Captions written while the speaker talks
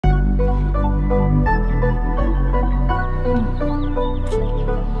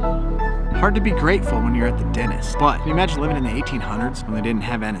hard to be grateful when you're at the dentist. But can you imagine living in the 1800s when they didn't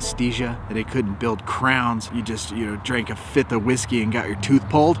have anesthesia, that they couldn't build crowns? You just, drank a fifth of whiskey and got your tooth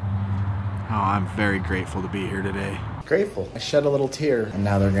pulled? Oh, I'm very grateful to be here today. Grateful. I shed a little tear and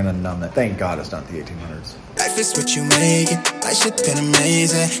now they're gonna numb it. Thank God it's not the 1800s. Life is what you make it. My shit been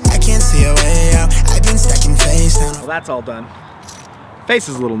amazing. I can't see a way out. I've been stacking face down. Well, that's all done. Face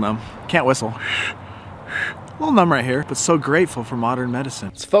is a little numb. Can't whistle. A little numb right here, but so grateful for modern medicine.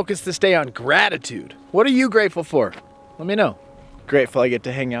 Let's focus this day on gratitude. What are you grateful for? Let me know. Grateful I get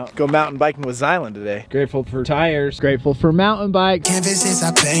to hang out, go mountain biking with Zylan today. Grateful for tires. Grateful for mountain bike. Canvases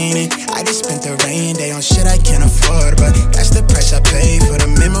I painted. I just spent the rain day on shit I can't afford, but that's the price I pay for the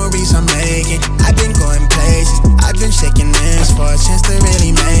memories I'm making. I've been going places. I've been shaking hands for a chance to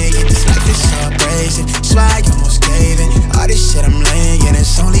really make it. This life is so abrasive, so I almost gave it. All this shit I'm laying,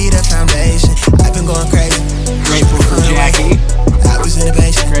 it's only the foundation. I've been going crazy. Grateful for Jackie. I was in the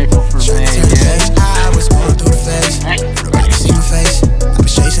basement. Grateful for Megan. I was going through the face. Nobody see my face. I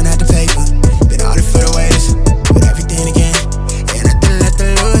was chasing at the paper. Been all for the waiters. With everything again. Ain't nothing left to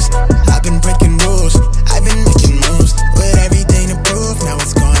lose. I've been breaking rules. I've been making moves. With everything to prove. Now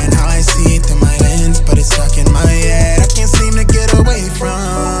it's going how I see it through my lens. But it's stuck in my head. I can't seem to get away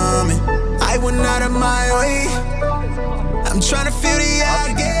from it. I went out of my way. I'm trying to feel the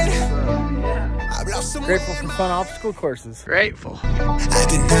I get. Grateful for fun obstacle courses. Grateful. I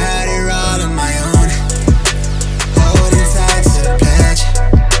denied it all on my own. Holding tight to the pledge.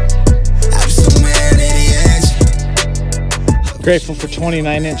 I'm somewhere near the edge. Grateful for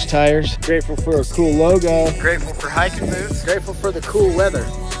 29-inch tires. Grateful for a cool logo. Grateful for hiking boots. Grateful for the cool weather.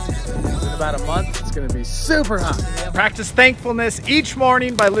 In about a month, it's gonna be super hot. Practice thankfulness each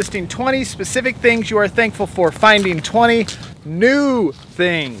morning by listing 20 specific things you are thankful for, finding 20 new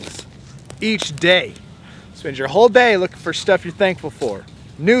things each day. Spend your whole day looking for stuff you're thankful for.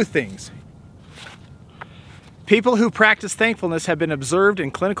 New things. People who practice thankfulness have been observed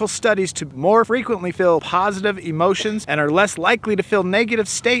in clinical studies to more frequently feel positive emotions and are less likely to feel negative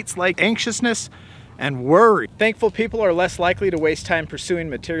states like anxiousness and worry. Thankful people are less likely to waste time pursuing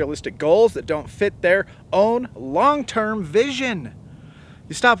materialistic goals that don't fit their own long-term vision.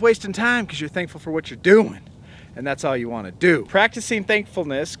 You stop wasting time because you're thankful for what you're doing. And that's all you want to do. Practicing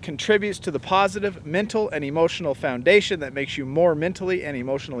thankfulness contributes to the positive mental and emotional foundation that makes you more mentally and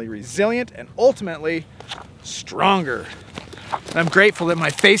emotionally resilient and ultimately stronger. And I'm grateful that my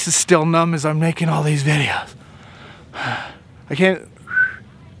face is still numb as I'm making all these videos. I can't,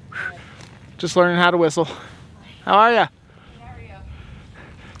 just learning how to whistle. How are ya? How are you?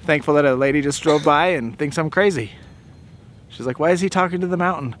 Thankful that a lady just drove by and thinks I'm crazy. She's like, why is he talking to the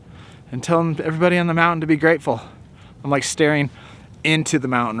mountain and telling everybody on the mountain to be grateful? I'm like staring into the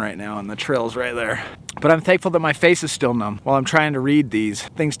mountain right now and the trail's right there. But I'm thankful that my face is still numb while I'm trying to read these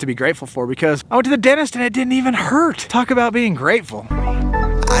things to be grateful for, because I went to the dentist and it didn't even hurt. Talk about being grateful.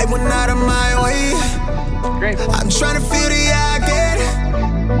 I went out of my way. Grateful. I'm trying to feel the I get.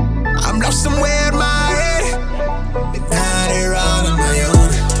 I'm lost somewhere in my head. But now they're all on my own.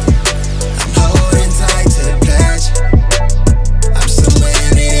 I'm holding tight to the pledge. I'm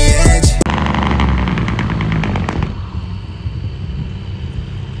somewhere near the edge.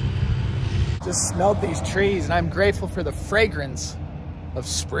 Just smelled these trees and I'm grateful for the fragrance of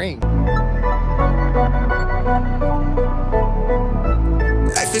spring.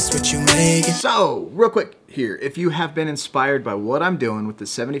 Life is what you make it. So, real quick here, if you have been inspired by what I'm doing with the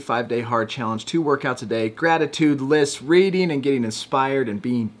 75-day hard challenge, 2 workouts a day, gratitude lists, reading and getting inspired and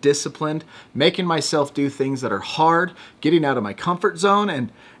being disciplined, making myself do things that are hard, getting out of my comfort zone,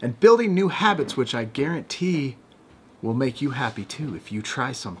 and building new habits, which I guarantee will make you happy too if you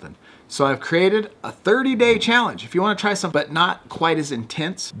try something. So I've created a 30-day challenge. If you want to try something but not quite as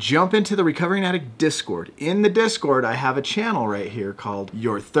intense, jump into the Recovering Addict Discord. In the Discord, I have a channel right here called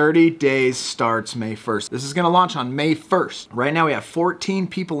Your 30 Days Starts May 1st. This is going to launch on May 1st. Right now we have 14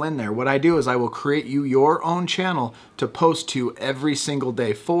 people in there. What I do is I will create you your own channel to post to every single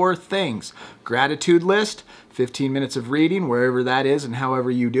day. 4 things: gratitude list, 15 minutes of reading, wherever that is and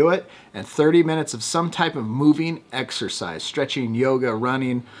however you do it, and 30 minutes of some type of moving exercise, stretching, yoga,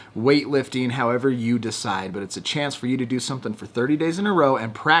 running, weightlifting, however you decide. But it's a chance for you to do something for 30 days in a row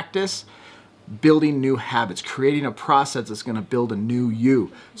and practice building new habits, creating a process that's gonna build a new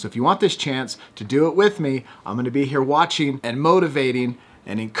you. So if you want this chance to do it with me, I'm gonna be here watching and motivating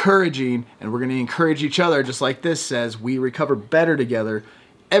and encouraging, and we're gonna encourage each other, just like this says, we recover better together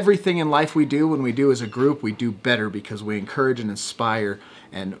everything in life we do, when we do as a group, we do better because we encourage and inspire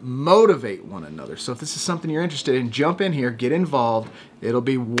and motivate one another. So if this is something you're interested in, jump in here, get involved. It'll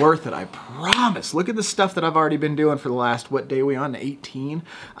be worth it, I promise. Look at the stuff that I've already been doing for the last, what day are we on, 18?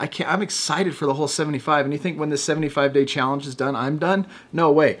 I'm excited for the whole 75. And you think when this 75-day challenge is done, I'm done?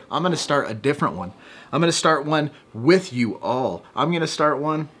 No way. I'm gonna start a different one. I'm gonna start one with you all. I'm gonna start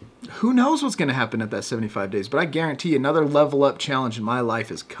one, who knows what's gonna happen at that 75 days, but I guarantee you another level up challenge in my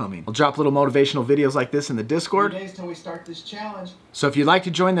life is coming. I'll drop little motivational videos like this in the Discord. 3 days till we start this challenge. So if you'd like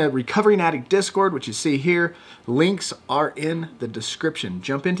to join the Recovering Addict Discord, which you see here, links are in the description.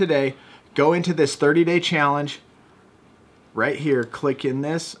 Jump in today, go into this 30-day challenge right here, click in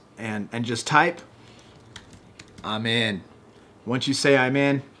this and just type, I'm in. Once you say I'm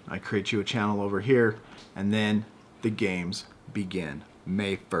in, I create you a channel over here, and then the games begin.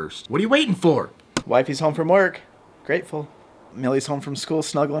 May 1st. What are you waiting for? Wifey's home from work. Grateful. Millie's home from school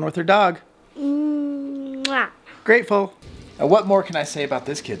snuggling with her dog. Mwah. Grateful. And what more can I say about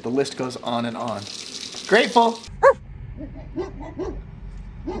this kid? The list goes on and on. Grateful.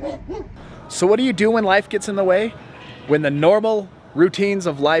 So what do you do when life gets in the way? When the normal routines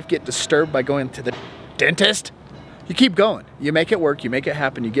of life get disturbed by going to the dentist? You keep going. You make it work, you make it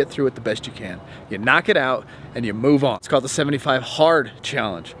happen, you get through it the best you can. You knock it out and you move on. It's called the 75 hard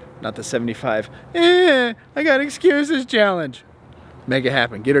challenge, not the 75, I got excuses challenge. Make it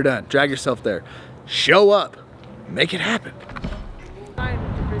happen, get her done, drag yourself there. Show up, make it happen.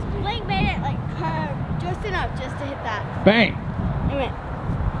 Blake made it like curve just enough just to hit that. Bang. It went.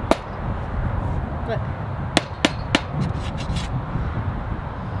 Look.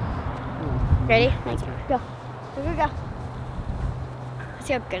 Ready? Go. Go, go, go.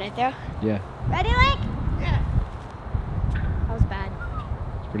 See how good I throw? Yeah, Ready, Lake? Yeah. That was bad.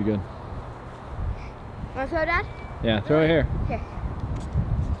 it's pretty good. Want to throw, Dad? Yeah, throw it here. Here.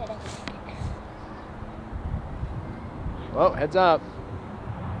 Whoa, heads up.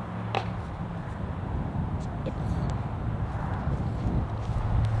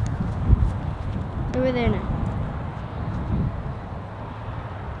 Over there now.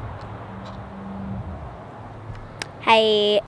 Hi.